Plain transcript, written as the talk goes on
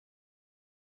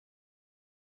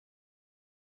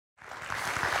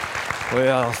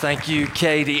Well, thank you,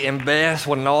 Katie and Beth.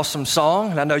 What an awesome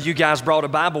song. And I know you guys brought a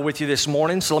Bible with you this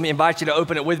morning, so let me invite you to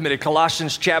open it with me to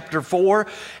Colossians chapter 4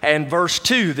 and verse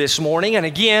 2 this morning. And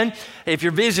again, if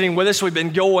you're visiting with us, we've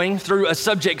been going through a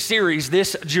subject series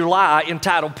this July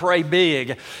entitled Pray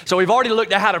Big. So we've already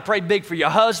looked at how to pray big for your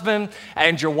husband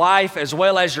and your wife as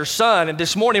well as your son. And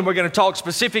this morning we're going to talk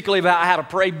specifically about how to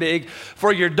pray big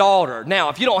for your daughter. Now,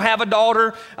 if you don't have a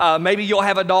daughter, maybe you'll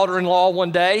have a daughter-in-law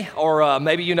one day, or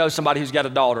maybe you know somebody who's got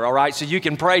a daughter, all right? So you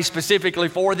can pray specifically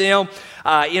for them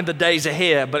in the days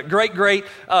ahead. But great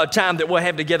time that we'll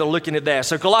have together looking at that.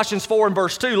 So Colossians 4 and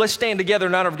verse 2, let's stand together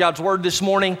in honor of God's word this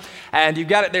morning. And you've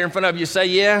got it there in front of you. Say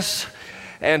yes.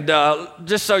 And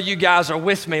just so you guys are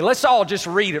with me, let's all just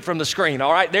read it from the screen,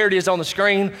 all right? There it is on the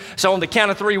screen. So on the count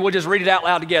of three, we'll just read it out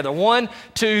loud together. 1,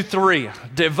 2, 3.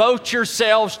 Devote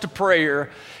yourselves to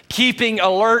prayer, keeping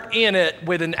alert in it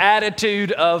with an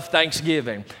attitude of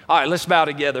thanksgiving. All right, let's bow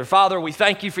together. Father, we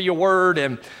thank you for your word,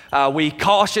 and we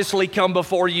cautiously come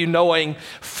before you knowing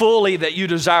fully that you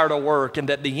desire to work and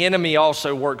that the enemy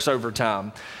also works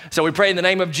overtime. So we pray in the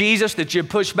name of Jesus that you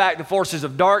push back the forces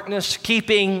of darkness,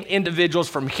 keeping individuals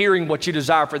from hearing what you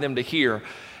desire for them to hear.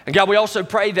 And God, we also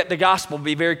pray that the gospel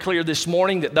be very clear this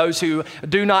morning, that those who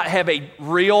do not have a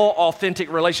real,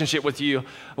 authentic relationship with you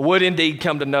would indeed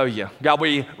come to know you. God,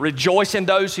 we rejoice in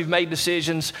those who've made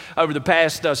decisions over the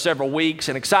past several weeks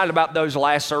and excited about those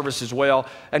last service as well.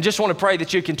 And just want to pray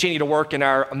that you continue to work in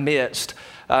our midst.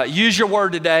 Use your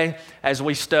word today as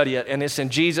we study it. And it's in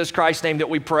Jesus Christ's name that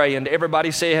we pray. And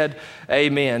everybody said,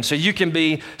 amen. So you can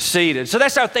be seated. So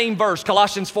that's our theme verse,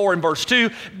 Colossians 4 and verse 2,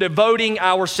 devoting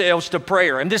ourselves to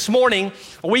prayer. And this morning,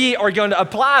 we are going to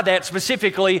apply that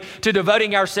specifically to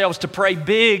devoting ourselves to pray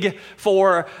big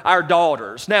for our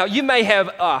daughters. Now, you may have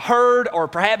heard or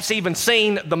perhaps even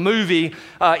seen the movie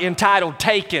entitled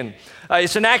Taken.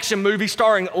 It's an action movie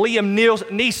starring Liam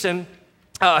Neeson,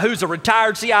 who's a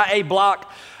retired CIA Black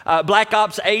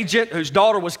Ops agent whose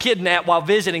daughter was kidnapped while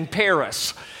visiting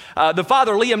Paris. The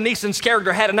father, Liam Neeson's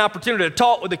character, had an opportunity to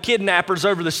talk with the kidnappers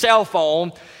over the cell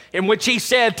phone, in which he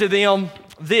said to them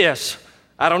this: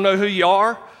 I don't know who you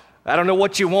are. I don't know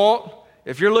what you want.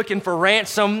 If you're looking for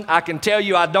ransom, I can tell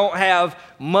you I don't have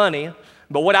money,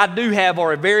 but what I do have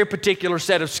are a very particular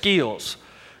set of skills.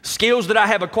 Skills that I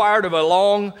have acquired over a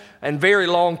long and very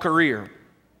long career.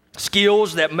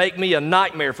 Skills that make me a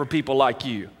nightmare for people like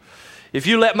you. If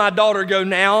you let my daughter go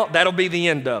now, that'll be the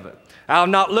end of it. I'll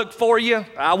not look for you.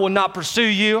 I will not pursue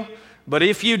you. But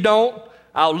if you don't,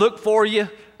 I'll look for you,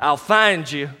 I'll find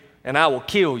you, and I will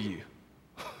kill you.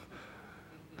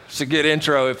 It's a good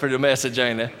intro for the message,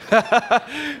 ain't it?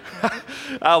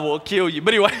 I will kill you.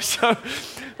 But anyway, so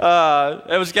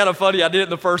it was kind of funny. I did it in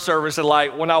the first service, and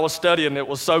like when I was studying, it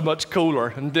was so much cooler.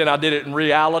 And then I did it in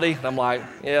reality, and I'm like,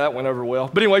 yeah, that went over well.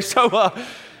 But anyway, so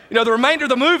the remainder of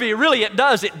the movie, really,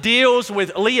 it deals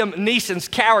with Liam Neeson's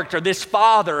character, this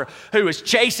father who is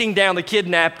chasing down the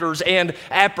kidnappers and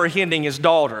apprehending his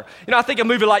daughter. I think a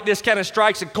movie like this kind of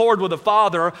strikes a chord with a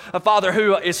father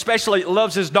who especially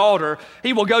loves his daughter.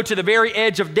 He will go to the very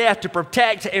edge of death to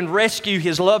protect and rescue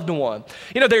his loved one.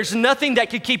 There's nothing that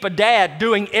could keep a dad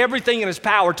doing everything in his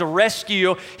power to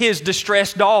rescue his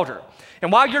distressed daughter.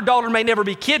 And while your daughter may never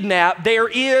be kidnapped, there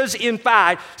is, in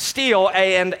fact, still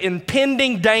an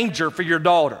impending danger for your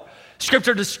daughter.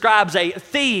 Scripture describes a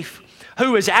thief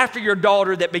who is after your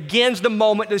daughter that begins the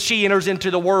moment that she enters into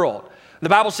the world. The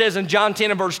Bible says in John 10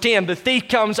 and verse 10, the thief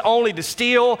comes only to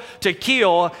steal, to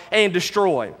kill, and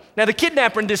destroy. Now, the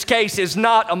kidnapper in this case is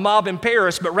not a mob in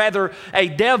Paris, but rather a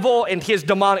devil and his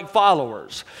demonic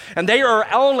followers. And they are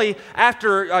only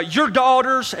after your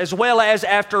daughters as well as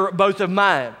after both of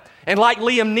mine. And like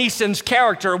Liam Neeson's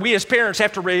character, we as parents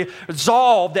have to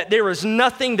resolve that there is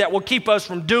nothing that will keep us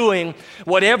from doing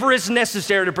whatever is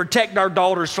necessary to protect our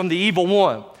daughters from the evil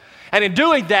one. And in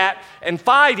doing that and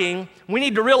fighting, we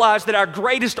need to realize that our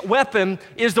greatest weapon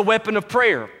is the weapon of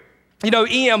prayer.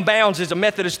 E.M. Bounds is a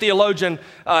Methodist theologian.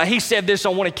 He said this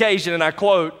on one occasion, and I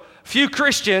quote, "Few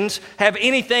Christians have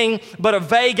anything but a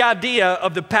vague idea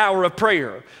of the power of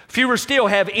prayer. Fewer still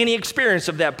have any experience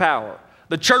of that power.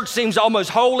 The church seems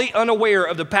almost wholly unaware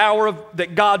of the power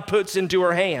that God puts into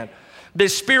her hand.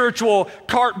 This spiritual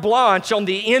carte blanche on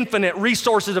the infinite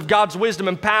resources of God's wisdom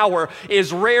and power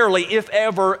is rarely, if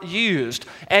ever, used,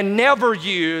 and never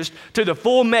used to the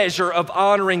full measure of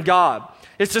honoring God.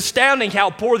 It's astounding how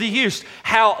poor the use,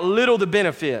 how little the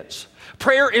benefits.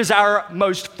 Prayer is our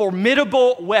most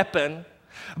formidable weapon,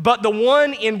 but the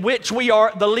one in which we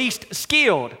are the least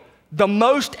skilled, the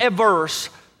most averse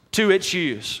to its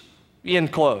use."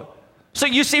 End quote. So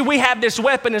you see, we have this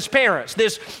weapon as parents,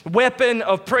 this weapon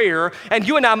of prayer, and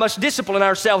you and I must discipline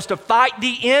ourselves to fight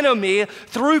the enemy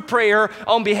through prayer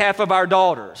on behalf of our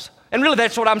daughters. And really,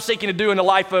 that's what I'm seeking to do in the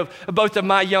life of both of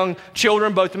my young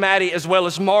children, both Maddie as well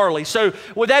as Marley. So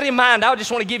with that in mind, I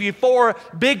just want to give you 4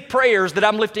 big prayers that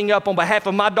I'm lifting up on behalf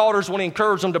of my daughters. I want to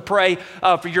encourage them to pray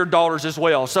for your daughters as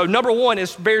well. So number 1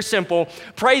 is very simple.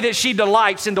 Pray that she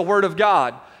delights in the Word of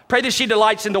God. Pray that she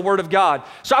delights in the Word of God.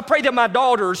 So I pray that my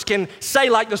daughters can say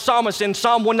like the psalmist in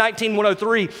Psalm 119,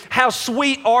 103, how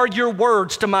sweet are your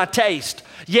words to my taste.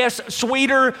 Yes,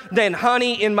 sweeter than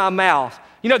honey in my mouth.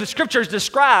 You know, the scripture is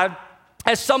described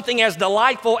as something as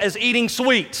delightful as eating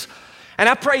sweets. And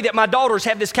I pray that my daughters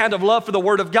have this kind of love for the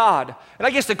Word of God. And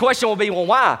I guess the question will be, well,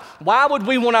 why? Why would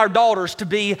we want our daughters to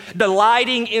be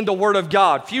delighting in the Word of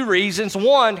God? Few reasons.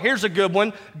 One, here's a good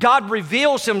one. God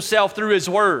reveals Himself through His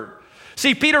Word.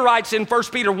 See, Peter writes in 1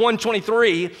 Peter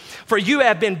 1:23, for you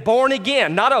have been born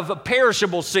again, not of a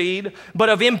perishable seed, but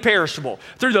of imperishable,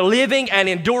 through the living and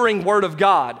enduring Word of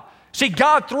God. See,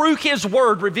 God, through His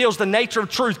Word, reveals the nature of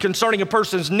truth concerning a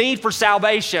person's need for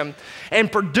salvation and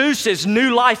produces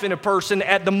new life in a person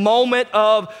at the moment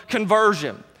of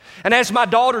conversion. And as my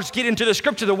daughters get into the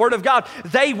Scripture, the Word of God,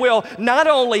 they will not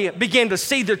only begin to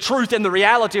see the truth and the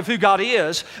reality of who God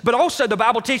is, but also the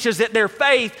Bible teaches that their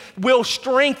faith will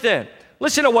strengthen.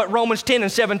 Listen to what Romans 10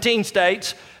 and 17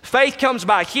 states. Faith comes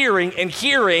by hearing, and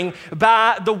hearing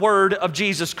by the Word of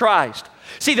Jesus Christ.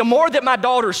 See, the more that my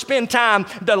daughters spend time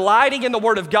delighting in the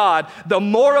Word of God, the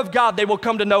more of God they will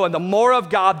come to know, and the more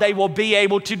of God they will be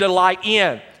able to delight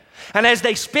in. And as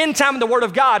they spend time in the Word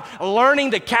of God, learning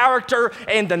the character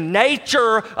and the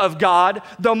nature of God,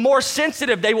 the more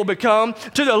sensitive they will become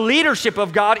to the leadership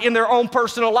of God in their own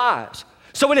personal lives.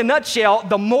 So in a nutshell,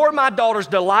 the more my daughters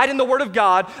delight in the Word of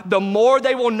God, the more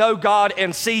they will know God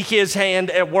and see His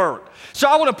hand at work. So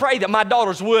I want to pray that my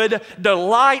daughters would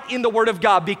delight in the Word of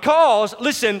God because,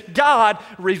 listen, God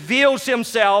reveals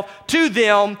Himself to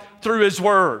them through His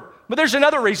Word. But there's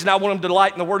another reason I want them to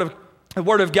delight in the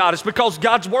Word of God. It's because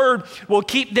God's Word will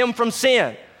keep them from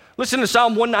sin. Listen to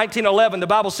Psalm 119:11. The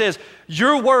Bible says,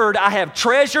 your Word I have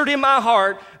treasured in my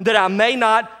heart that I may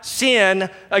not sin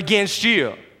against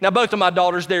you. Now, both of my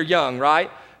daughters, they're young, right?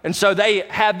 And so they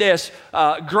have this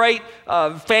great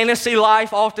fantasy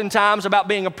life oftentimes about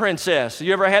being a princess.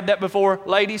 You ever had that before,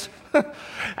 ladies?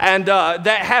 And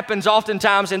that happens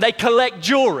oftentimes, and they collect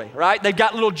jewelry, right? They've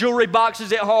got little jewelry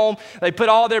boxes at home. They put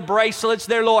all their bracelets,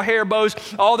 their little hair bows,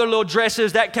 all their little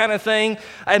dresses, that kind of thing.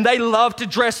 And they love to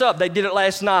dress up. They did it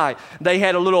last night. They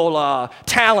had a little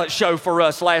talent show for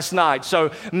us last night.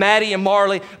 So Maddie and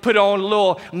Marley put on a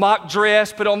little mock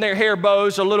dress, put on their hair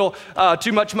bows, a little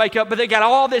too much makeup, but they got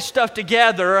all this stuff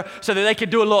together so that they could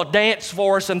do a little dance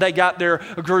for us, and they got their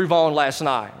groove on last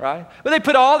night, right? But they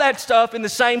put all that stuff in the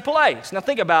same place. Now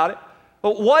think about it.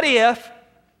 But what if,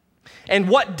 and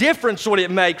what difference would it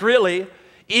make really,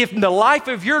 if in the life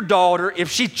of your daughter,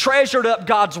 if she treasured up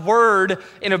God's Word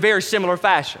in a very similar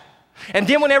fashion? And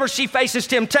then whenever she faces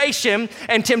temptation,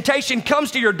 and temptation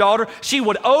comes to your daughter, she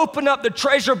would open up the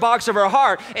treasure box of her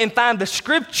heart and find the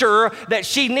Scripture that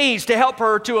she needs to help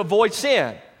her to avoid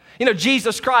sin. You know,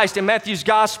 Jesus Christ in Matthew's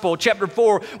Gospel, chapter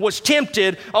 4, was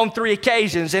tempted on 3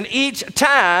 occasions. And each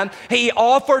time, He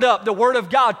offered up the Word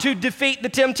of God to defeat the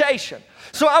temptation.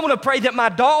 So I want to pray that my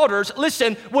daughters,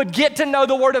 listen, would get to know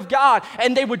the Word of God,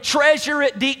 and they would treasure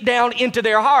it deep down into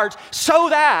their hearts so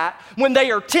that when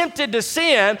they are tempted to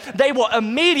sin, they will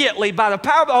immediately, by the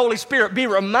power of the Holy Spirit, be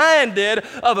reminded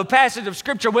of a passage of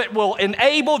Scripture which will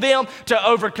enable them to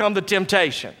overcome the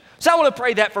temptation. So I want to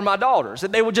pray that for my daughters,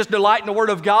 that they would just delight in the Word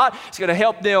of God. It's going to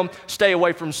help them stay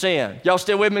away from sin. Y'all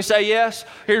still with me? Say yes.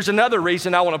 Here's another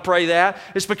reason I want to pray that.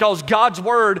 It's because God's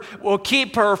Word will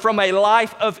keep her from a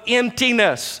life of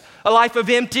emptiness. A life of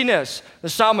emptiness. The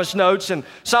psalmist notes, and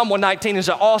Psalm 119 is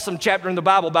an awesome chapter in the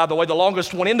Bible, by the way, the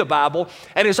longest one in the Bible,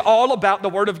 and it's all about the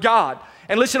Word of God.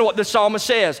 And listen to what the psalmist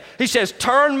says. He says,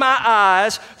 turn my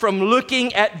eyes from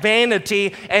looking at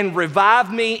vanity and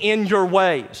revive me in your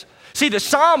ways. See, the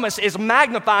psalmist is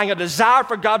magnifying a desire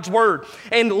for God's Word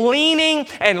and leaning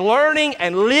and learning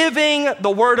and living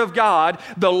the Word of God.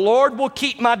 The Lord will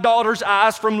keep my daughter's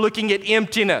eyes from looking at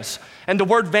emptiness. And the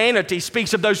word vanity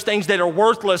speaks of those things that are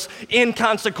worthless,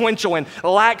 inconsequential, and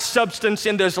lack substance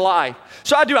in this life.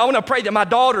 So I want to pray that my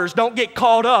daughters don't get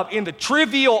caught up in the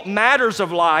trivial matters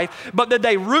of life, but that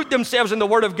they root themselves in the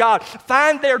Word of God,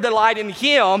 find their delight in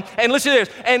Him, and listen to this,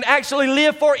 and actually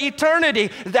live for eternity,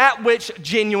 that which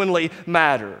genuinely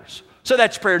matters. So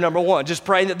that's prayer number one, just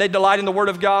praying that they delight in the Word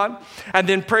of God. And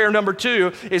then prayer number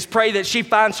two is pray that she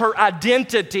finds her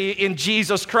identity in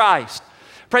Jesus Christ.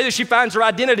 Pray that she finds her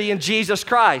identity in Jesus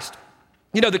Christ.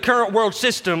 You know, the current world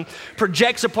system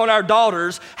projects upon our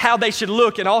daughters how they should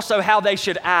look and also how they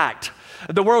should act.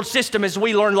 The world system, as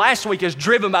we learned last week, is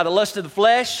driven by the lust of the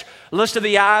flesh, lust of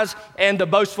the eyes, and the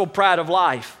boastful pride of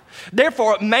life.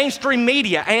 Therefore, mainstream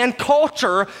media and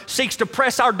culture seeks to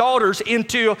press our daughters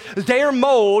into their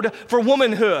mold for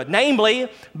womanhood, namely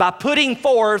by putting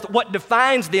forth what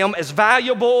defines them as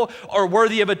valuable or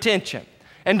worthy of attention.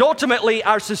 And ultimately,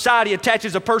 our society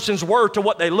attaches a person's worth to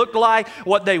what they look like,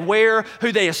 what they wear,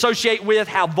 who they associate with,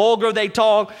 how vulgar they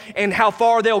talk, and how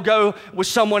far they'll go with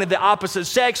someone of the opposite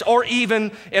sex, or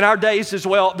even in our days as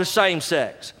well, the same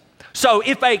sex. So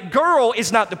if a girl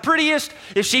is not the prettiest,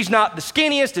 if she's not the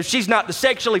skinniest, if she's not the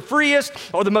sexually freest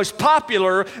or the most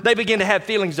popular, they begin to have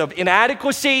feelings of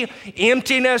inadequacy,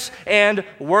 emptiness, and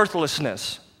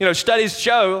worthlessness. You know, studies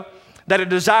show that a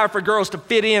desire for girls to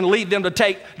fit in lead them to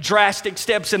take drastic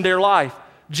steps in their life.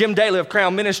 Jim Daly of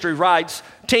Crown Ministry writes,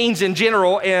 teens in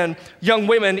general and young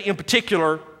women in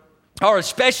particular are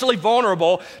especially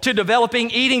vulnerable to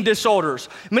developing eating disorders,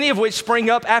 many of which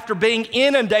spring up after being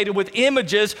inundated with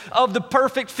images of the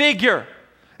perfect figure.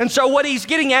 And so what he's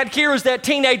getting at here is that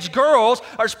teenage girls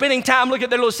are spending time looking at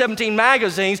their little 17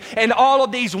 magazines, and all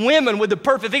of these women with the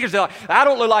perfect figures, they're like, I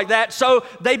don't look like that. So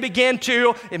they begin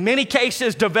to, in many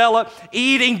cases, develop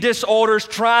eating disorders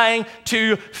trying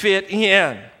to fit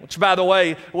in. Which, by the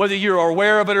way, whether you're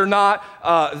aware of it or not,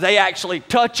 they actually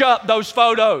touch up those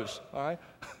photos. All right,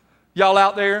 y'all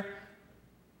out there?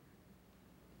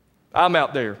 I'm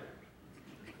out there.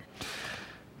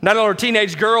 Not only are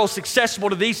teenage girls susceptible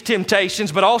to these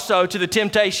temptations, but also to the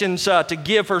temptations to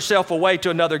give herself away to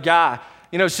another guy.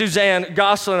 You know, Suzanne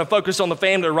Gosselin of Focus on the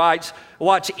Family writes,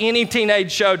 watch any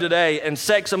teenage show today and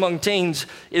sex among teens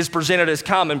is presented as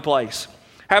commonplace.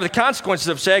 However, the consequences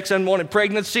of sex, unwanted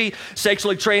pregnancy,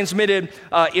 sexually transmitted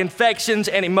infections,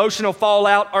 and emotional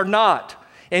fallout are not.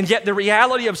 And yet the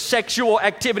reality of sexual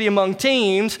activity among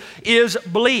teens is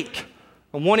bleak.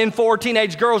 1 in 4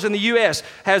 teenage girls in the U.S.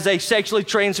 has a sexually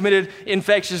transmitted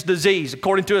infectious disease,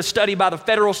 according to a study by the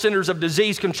Federal Centers of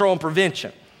Disease Control and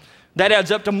Prevention. That adds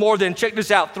up to more than, check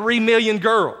this out, 3 million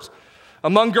girls.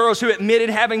 Among girls who admitted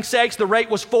having sex, the rate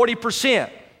was 40%.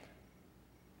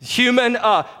 Human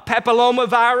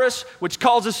papillomavirus, which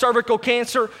causes cervical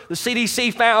cancer, the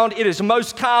CDC found it is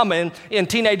most common in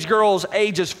teenage girls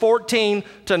ages 14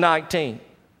 to 19.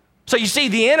 So you see,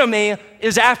 the enemy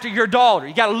is after your daughter.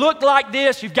 You got to look like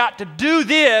this. You've got to do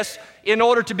this in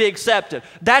order to be accepted.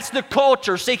 That's the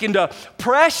culture seeking to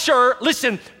pressure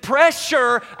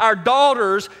our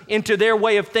daughters into their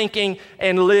way of thinking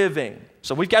and living.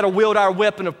 So we've got to wield our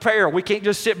weapon of prayer. We can't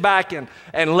just sit back and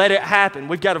let it happen.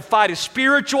 We've got to fight a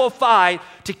spiritual fight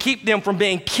to keep them from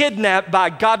being kidnapped by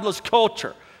a godless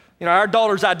culture. You know, our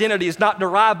daughter's identity is not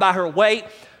derived by her weight,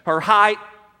 her height,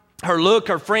 her look,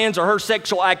 her friends, or her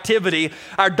sexual activity.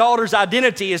 Our daughter's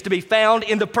identity is to be found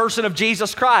in the person of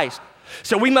Jesus Christ.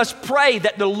 So we must pray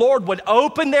that the Lord would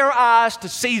open their eyes to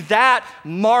see that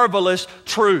marvelous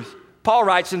truth. Paul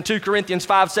writes in 2 Corinthians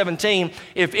 5:17,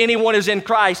 if anyone is in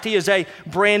Christ, he is a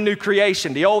brand new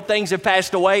creation. The old things have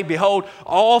passed away. Behold,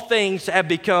 all things have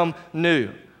become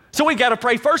new. So we've got to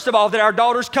pray, first of all, that our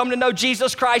daughters come to know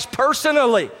Jesus Christ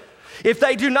personally. If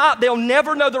they do not, they'll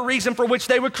never know the reason for which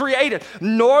they were created,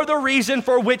 nor the reason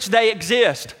for which they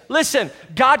exist. Listen,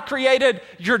 God created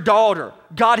your daughter.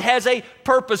 God has a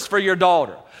purpose for your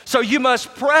daughter. So you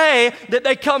must pray that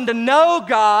they come to know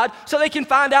God so they can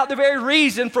find out the very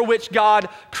reason for which God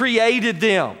created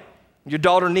them. Your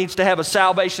daughter needs to have a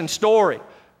salvation story.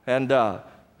 And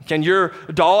can your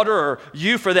daughter, or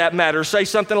you for that matter, say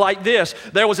something like this?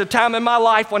 There was a time in my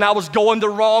life when I was going the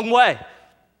wrong way.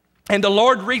 And the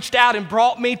Lord reached out and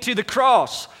brought me to the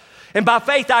cross. And by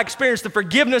faith, I experienced the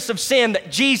forgiveness of sin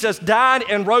that Jesus died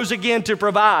and rose again to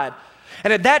provide.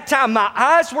 And at that time, my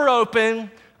eyes were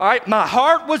open, all right, my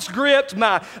heart was gripped,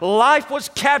 my life was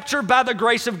captured by the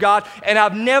grace of God, and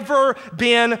I've never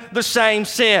been the same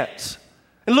since.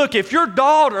 And look, if your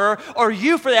daughter, or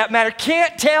you for that matter,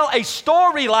 can't tell a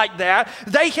story like that,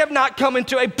 they have not come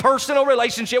into a personal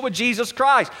relationship with Jesus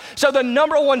Christ. So the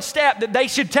number one step that they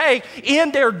should take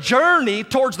in their journey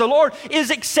towards the Lord is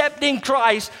accepting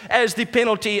Christ as the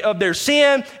penalty of their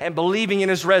sin and believing in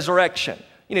His resurrection.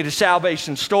 You need a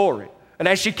salvation story. And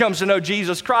as she comes to know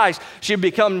Jesus Christ, she'll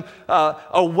become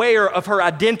aware of her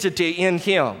identity in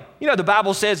Him. You know, the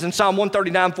Bible says in Psalm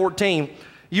 139:14,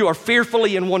 you are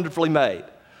fearfully and wonderfully made.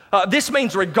 This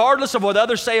means regardless of what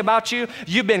others say about you,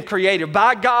 you've been created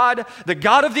by God, the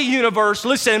God of the universe,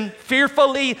 listen,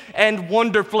 fearfully and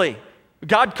wonderfully.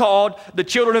 God called the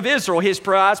children of Israel His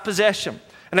prized possession.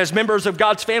 And as members of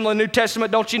God's family in the New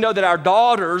Testament, don't you know that our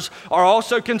daughters are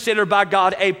also considered by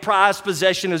God a prized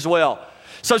possession as well?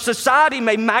 So society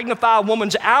may magnify a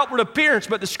woman's outward appearance,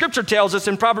 but the scripture tells us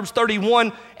in Proverbs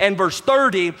 31 and verse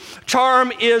 30,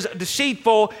 charm is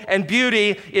deceitful and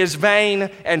beauty is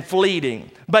vain and fleeting.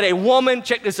 But a woman,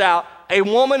 check this out, a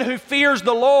woman who fears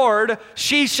the Lord,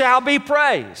 she shall be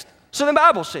praised. So the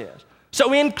Bible says.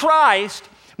 So in Christ,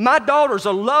 my daughters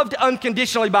are loved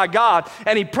unconditionally by God,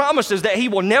 and He promises that He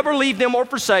will never leave them or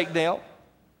forsake them.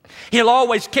 He'll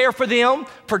always care for them,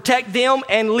 protect them,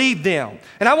 and lead them.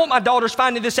 And I want my daughters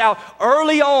finding this out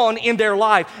early on in their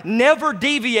life, never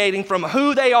deviating from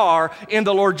who they are in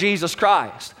the Lord Jesus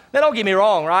Christ. Now, don't get me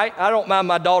wrong, right? I don't mind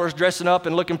my daughters dressing up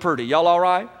and looking pretty. Y'all all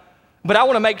right? But I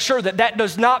want to make sure that that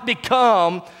does not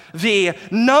become the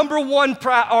number one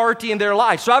priority in their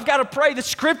life. So I've got to pray the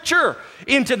scripture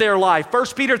into their life. 1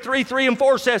 Peter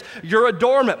 3:3-4 says, your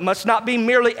adornment must not be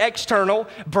merely external,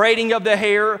 braiding of the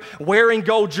hair, wearing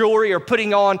gold jewelry, or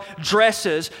putting on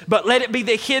dresses, but let it be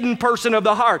the hidden person of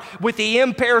the heart with the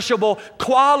imperishable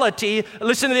quality,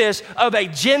 listen to this, of a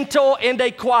gentle and a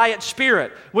quiet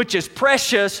spirit, which is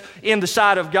precious in the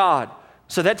sight of God.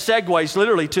 So that segues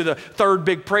literally to the third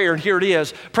big prayer, and here it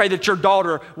is. Pray that your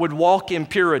daughter would walk in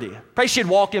purity. Pray she'd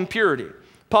walk in purity.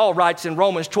 Paul writes in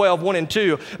Romans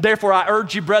 12:1-2, therefore I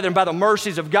urge you, brethren, by the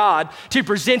mercies of God, to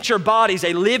present your bodies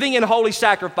a living and holy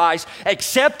sacrifice,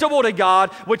 acceptable to God,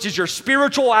 which is your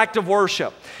spiritual act of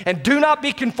worship. And do not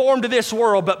be conformed to this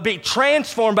world, but be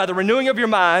transformed by the renewing of your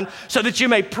mind, so that you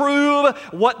may prove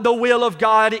what the will of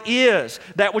God is,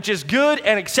 that which is good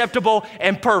and acceptable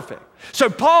and perfect.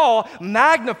 So Paul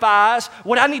magnifies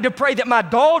what I need to pray that my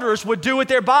daughters would do with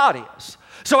their bodies.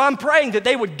 So I'm praying that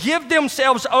they would give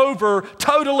themselves over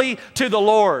totally to the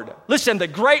Lord. Listen, the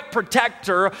great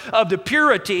protector of the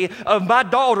purity of my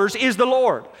daughters is the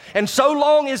Lord. And so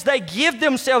long as they give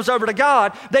themselves over to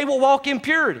God, they will walk in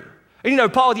purity. And you know,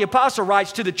 Paul the Apostle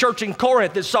writes to the church in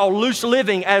Corinth that saw loose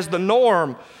living as the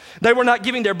norm. They were not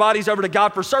giving their bodies over to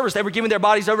God for service. They were giving their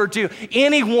bodies over to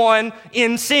anyone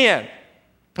in sin.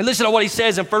 And listen to what he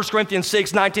says in 1 Corinthians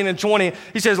 6:19-20.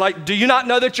 He says, do you not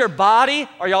know that your body,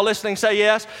 are y'all listening? Say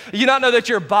yes. Do you not know that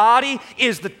your body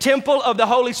is the temple of the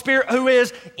Holy Spirit who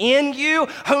is in you,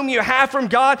 whom you have from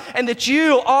God, and that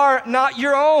you are not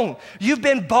your own? You've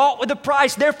been bought with a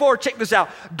price. Therefore, check this out,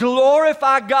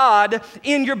 glorify God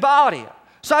in your body.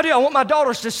 So I want my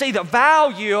daughters to see the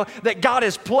value that God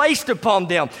has placed upon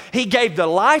them. He gave the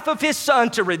life of His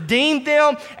Son to redeem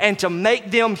them and to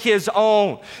make them His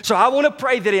own. So I want to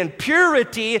pray that in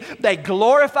purity, they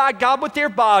glorify God with their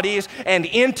bodies and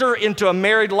enter into a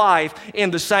married life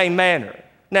in the same manner.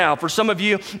 Now, for some of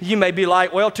you, you may be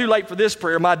like, well, too late for this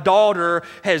prayer. My daughter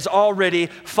has already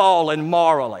fallen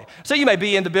morally. So you may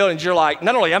be in the building and you're like,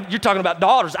 not only, you're talking about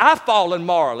daughters, I've fallen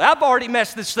morally. I've already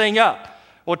messed this thing up.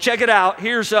 Well, check it out.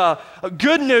 Here's a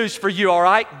good news for you, all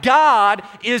right? God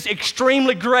is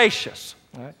extremely gracious.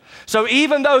 All right? So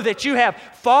even though that you have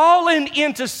fallen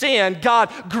into sin,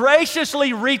 God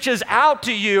graciously reaches out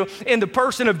to you in the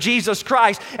person of Jesus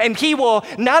Christ, and He will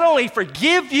not only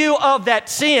forgive you of that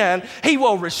sin, He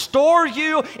will restore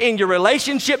you in your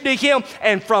relationship to Him,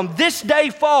 and from this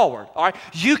day forward, all right,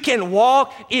 you can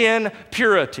walk in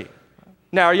purity.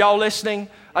 Now, are y'all listening?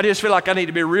 I just feel like I need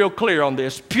to be real clear on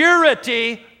this.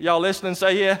 Purity, y'all listening,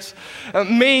 say yes,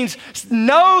 means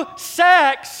no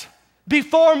sex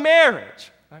before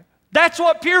marriage. Right? That's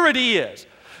what purity is.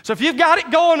 So if you've got it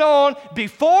going on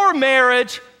before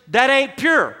marriage, that ain't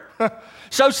pure.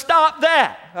 So stop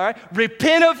that, all right?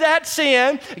 Repent of that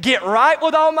sin, get right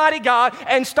with Almighty God,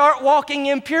 and start walking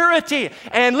in purity.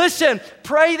 And listen,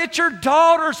 pray that your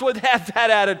daughters would have that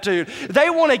attitude. They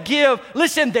want to give,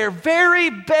 listen, their very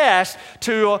best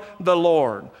to the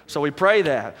Lord. So we pray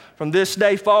that from this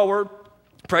day forward,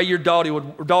 pray your daughter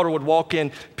would walk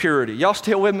in purity. Y'all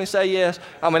still with me? Say yes.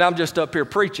 I mean, I'm just up here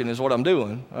preaching is what I'm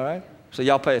doing, all right? So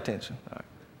y'all pay attention, all right?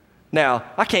 Now,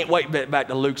 I can't wait to get back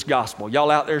to Luke's gospel.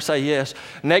 Y'all out there say yes.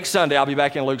 Next Sunday, I'll be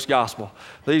back in Luke's gospel.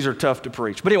 These are tough to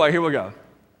preach. But anyway, here we go.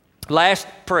 Last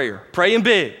prayer. Praying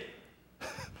big.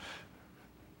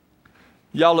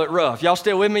 Y'all look rough. Y'all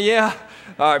still with me? Yeah?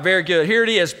 All right, very good. Here it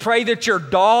is. Pray that your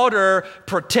daughter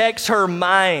protects her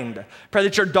mind. Pray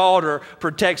that your daughter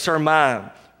protects her mind.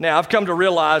 Now, I've come to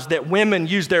realize that women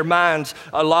use their minds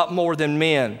a lot more than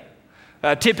men.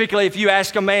 Typically, if you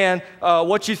ask a man,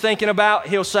 what you thinking about,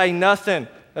 he'll say nothing.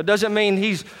 That doesn't mean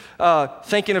he's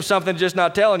thinking of something just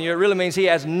not telling you. It really means he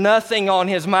has nothing on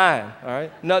his mind, all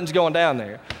right? Nothing's going down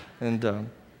there. And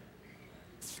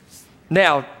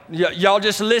now, y'all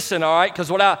just listen, all right?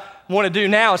 Because what I want to do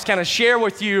now is kind of share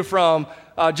with you from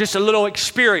just a little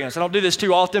experience. I don't do this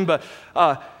too often, but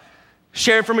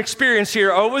sharing from experience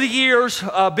here. Over the years,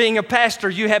 being a pastor,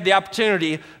 you have the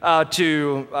opportunity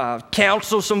to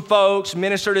counsel some folks,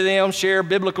 minister to them, share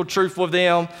biblical truth with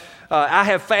them. I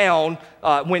have found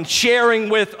when sharing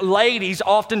with ladies,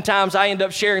 oftentimes I end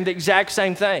up sharing the exact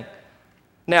same thing.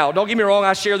 Now, don't get me wrong,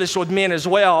 I share this with men as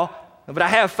well, but I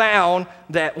have found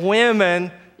that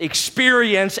women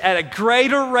experience at a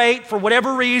greater rate, for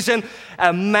whatever reason,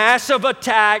 a massive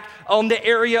attack on the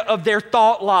area of their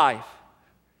thought life.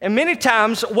 And many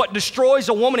times what destroys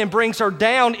a woman and brings her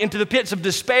down into the pits of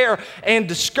despair and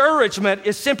discouragement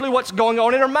is simply what's going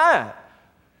on in her mind.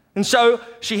 And so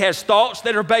she has thoughts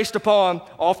that are based upon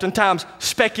oftentimes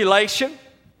speculation,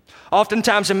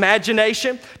 oftentimes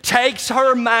imagination, takes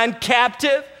her mind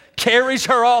captive, carries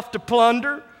her off to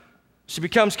plunder. She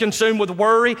becomes consumed with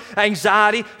worry,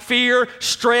 anxiety, fear,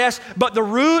 stress. But the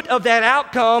root of that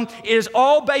outcome is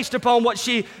all based upon what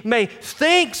she may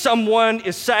think someone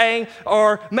is saying,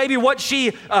 or maybe what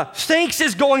she thinks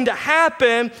is going to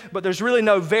happen, but there's really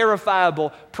no verifiable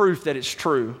proof that it's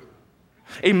true.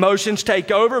 Emotions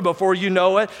take over before you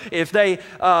know it. If they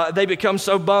become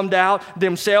so bummed out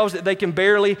themselves that they can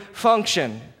barely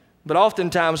function. But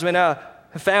oftentimes, I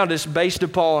have found this based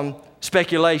upon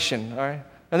speculation, all right?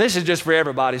 And this is just for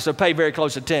everybody, so pay very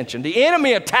close attention. The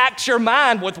enemy attacks your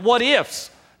mind with what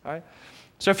ifs, all right?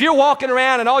 So if you're walking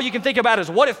around and all you can think about is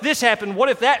what if this happened, what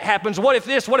if that happens, what if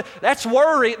this, what if, that's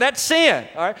worry, that's sin,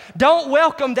 all right? Don't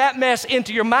welcome that mess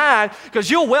into your mind,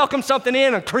 because you'll welcome something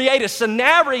in and create a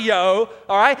scenario,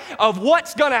 all right, of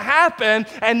what's going to happen,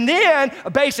 and then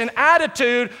base an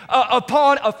attitude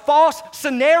upon a false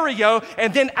scenario,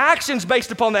 and then actions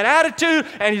based upon that attitude,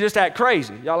 and you just act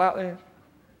crazy. Y'all out there?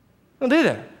 Don't do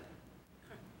that.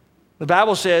 The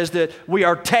Bible says that we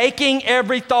are taking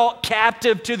every thought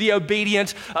captive to the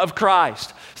obedience of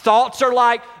Christ. Thoughts are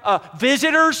like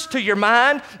visitors to your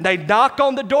mind. They knock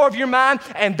on the door of your mind,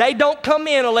 and they don't come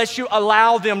in unless you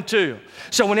allow them to.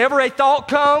 So whenever a thought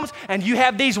comes and you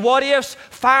have these what ifs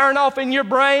firing off in your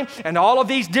brain and all of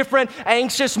these different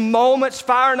anxious moments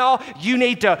firing off, you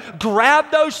need to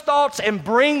grab those thoughts and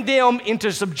bring them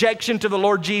into subjection to the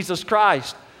Lord Jesus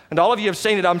Christ. And all of you have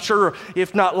seen it, I'm sure,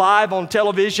 if not live on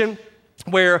television,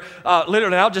 where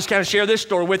literally, I'll just kind of share this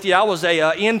story with you. I was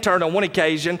an intern on one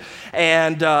occasion,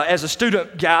 and as a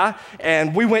student guy,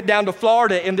 and we went down to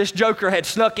Florida, and this joker had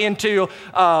snuck into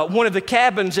one of the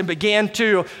cabins and began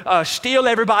to steal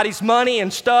everybody's money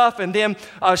and stuff, and then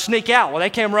sneak out. Well, they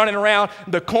came running around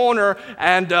the corner,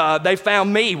 and they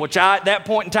found me, which I, at that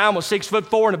point in time, was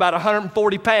 6'4" and about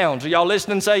 140 pounds. Are y'all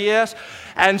listening? Say yes.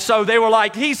 And so they were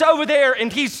like, he's over there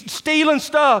and he's stealing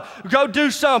stuff. Go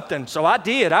do something. So I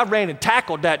did. I ran and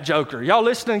tackled that joker. Y'all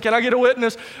listening? Can I get a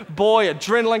witness? Boy,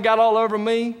 adrenaline got all over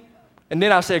me. And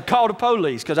then I said, call the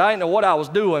police, because I didn't know what I was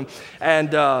doing.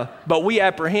 And but we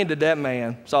apprehended that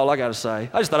man. That's all I got to say.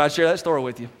 I just thought I'd share that story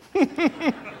with you.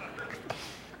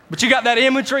 But you got that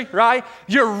imagery, right?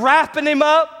 You're wrapping him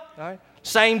up, right?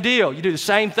 Same deal. You do the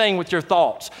same thing with your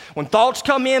thoughts. When thoughts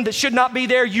come in that should not be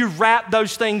there, you wrap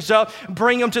those things up,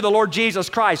 bring them to the Lord Jesus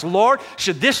Christ. Lord,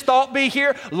 should this thought be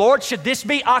here? Lord, should this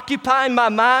be occupying my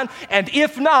mind? And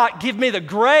if not, give me the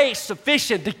grace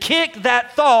sufficient to kick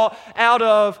that thought out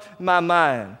of my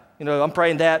mind. You know, I'm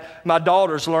praying that my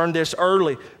daughters learn this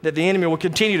early, that the enemy will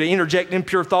continue to interject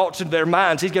impure thoughts into their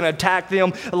minds. He's going to attack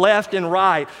them left and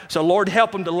right. So Lord,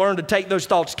 help them to learn to take those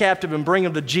thoughts captive and bring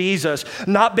them to Jesus,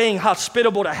 not being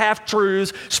hospitable to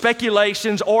half-truths,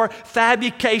 speculations, or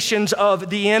fabrications of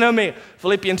the enemy.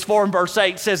 Philippians 4 and verse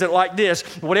 8 says it like this: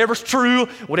 whatever's true,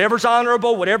 whatever's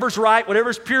honorable, whatever's right,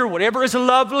 whatever's pure, whatever is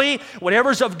lovely,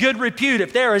 whatever's of good repute,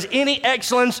 if there is any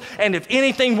excellence and if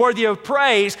anything worthy of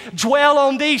praise, dwell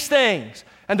on these things.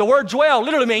 And the word dwell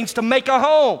literally means to make a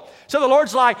home. So the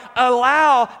Lord's like,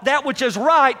 allow that which is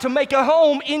right to make a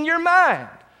home in your mind.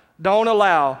 Don't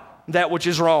allow that which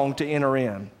is wrong to enter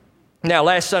in. Now,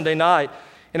 last Sunday night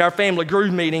in our family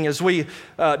group meeting, as we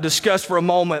discussed for a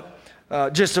moment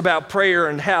just about prayer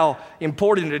and how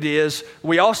important it is,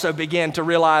 we also began to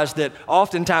realize that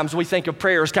oftentimes we think of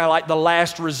prayer as kind of like the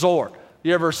last resort.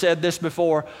 You ever said this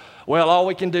before? Well, all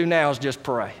we can do now is just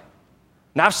pray.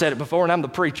 And I've said it before, and I'm the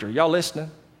preacher. Y'all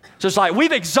listening? So it's like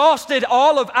we've exhausted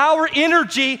all of our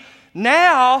energy.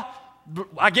 Now,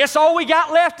 I guess all we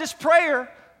got left is prayer.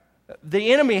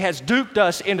 The enemy has duped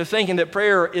us into thinking that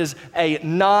prayer is a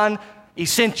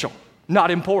non-essential,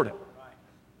 not important.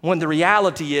 When the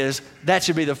reality is, that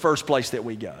should be the first place that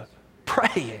we go.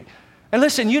 Praying. And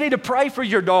listen, you need to pray for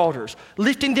your daughters,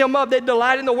 lifting them up. They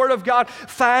delight in the Word of God,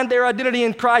 find their identity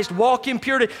in Christ, walk in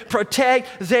purity,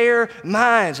 protect their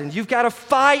minds. And you've got to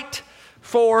fight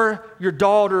for your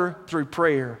daughter through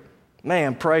prayer.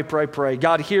 Man, pray, pray, pray.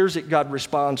 God hears it. God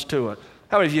responds to it.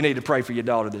 How many of you need to pray for your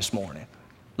daughter this morning?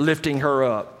 Lifting her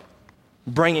up,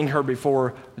 bringing her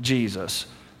before Jesus.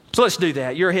 So let's do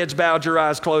that. Your head's bowed, your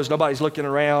eyes closed, nobody's looking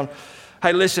around.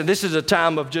 Hey, listen, this is a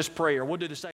time of just prayer. We'll do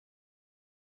the same.